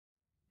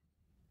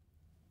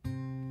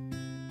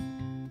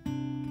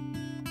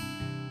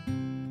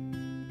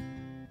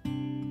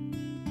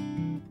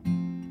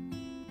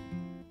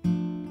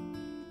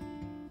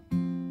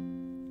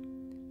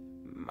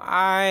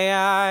my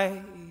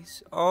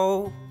eyes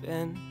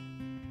open,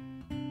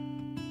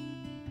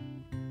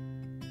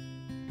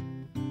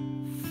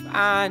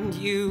 find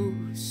you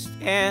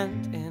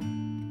standing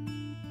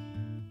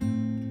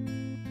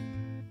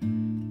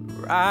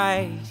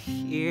right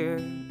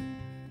here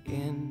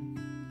in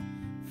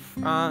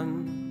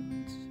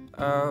front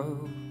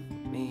of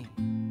me.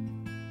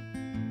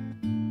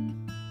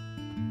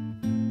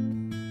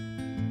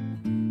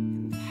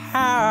 And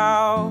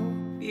how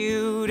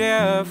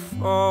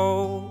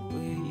beautiful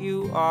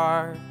you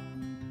are,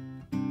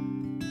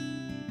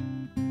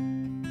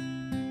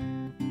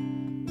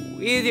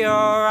 with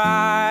your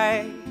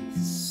eyes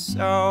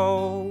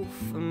so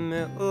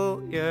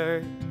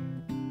familiar.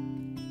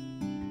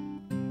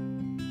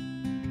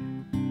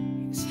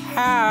 Is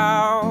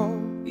how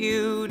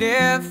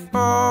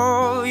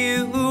beautiful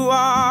you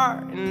are,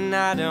 and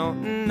I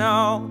don't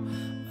know,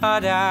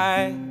 but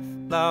I've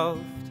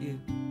loved you.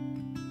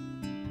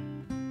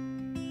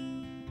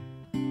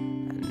 I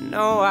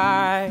know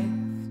I've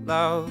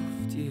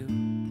loved you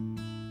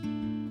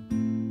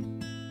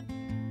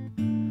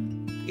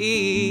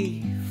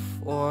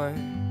before.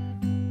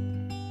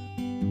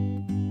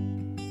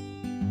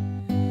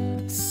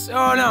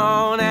 So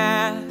don't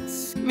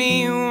ask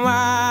me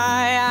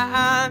why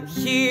I'm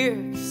here,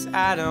 'cause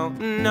I don't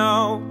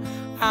know.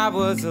 I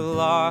was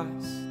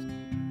lost,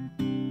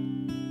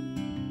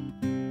 and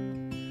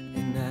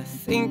I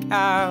think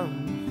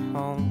I'm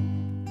home.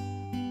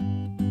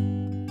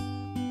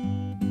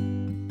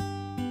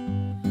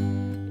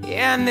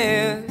 And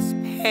there's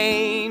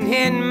pain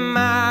in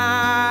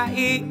my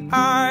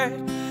heart,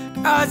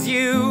 'cause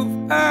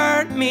you've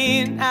hurt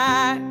me and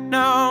I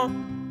know.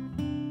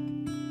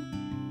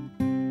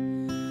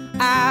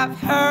 I've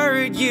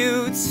hurt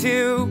you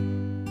too.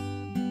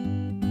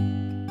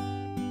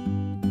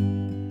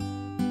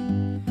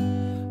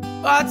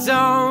 But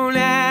don't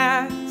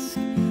ask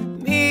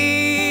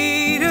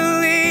me to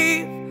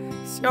leave,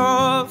 'cause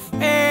you're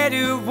afraid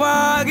of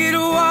what it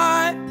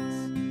was,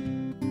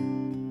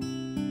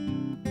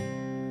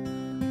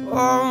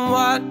 or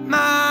what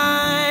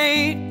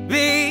might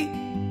be.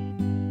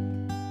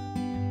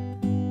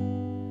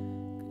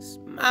 'Cause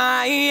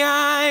my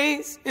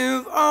eyes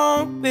have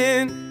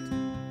opened,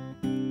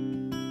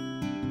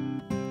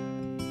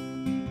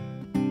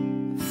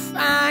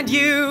 find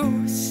you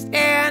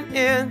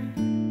standing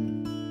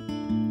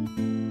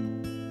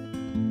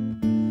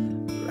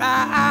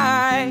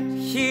right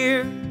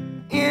here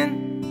in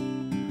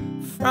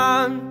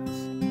front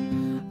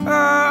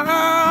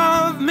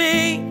of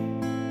me.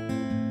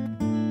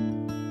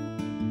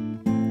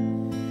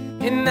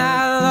 And I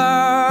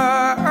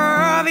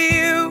love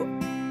you.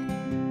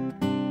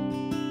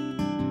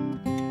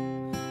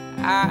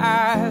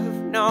 I've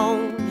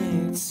known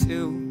it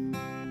too.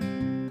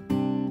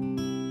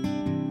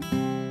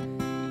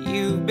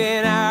 You've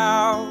been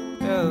out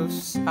of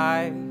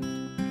sight,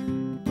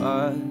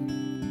 but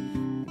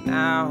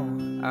now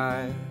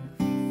I've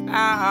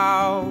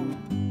found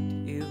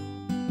you.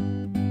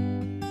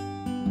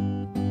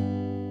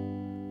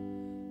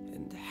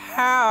 And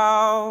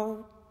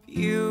how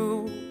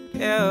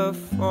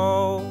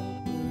beautiful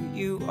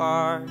you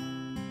are,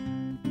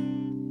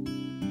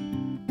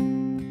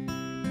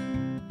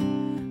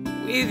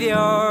 with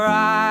your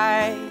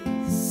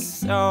eyes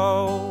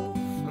so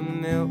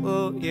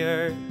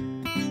familiar.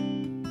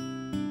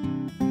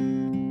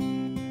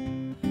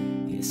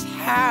 Is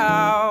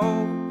how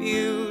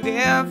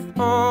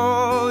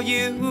beautiful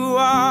you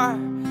are.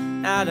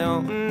 I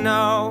don't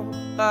know,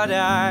 but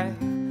I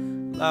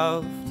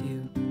loved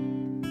you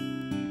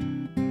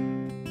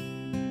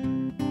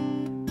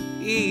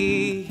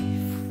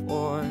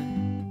before.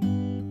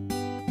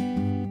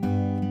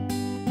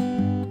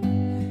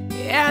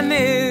 And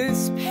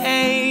this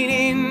pain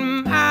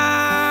in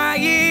my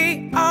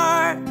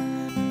heart,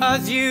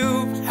 'cause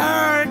you've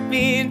hurt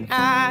me and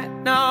I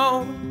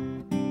know.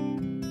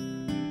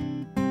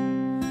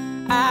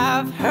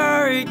 I've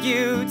hurt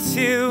you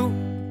too.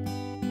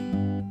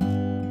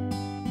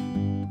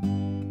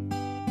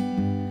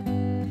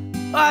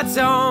 But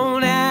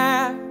don't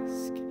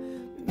ask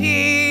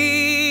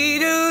me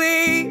to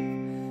leave,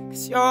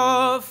 'cause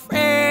you're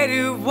afraid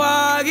of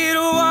what it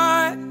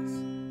was,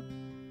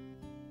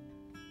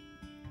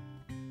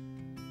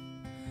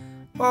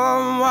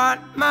 or what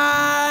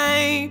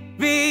might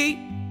be.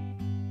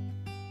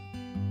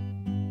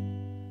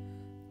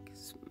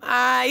 'Cause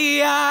my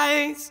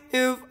eyes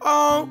have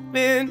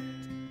opened,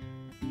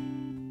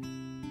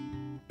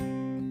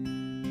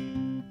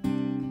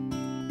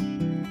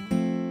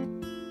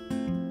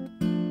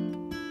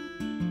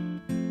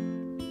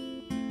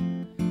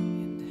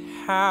 and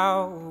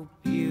how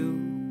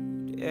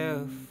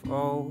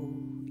beautiful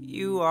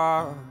you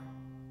are.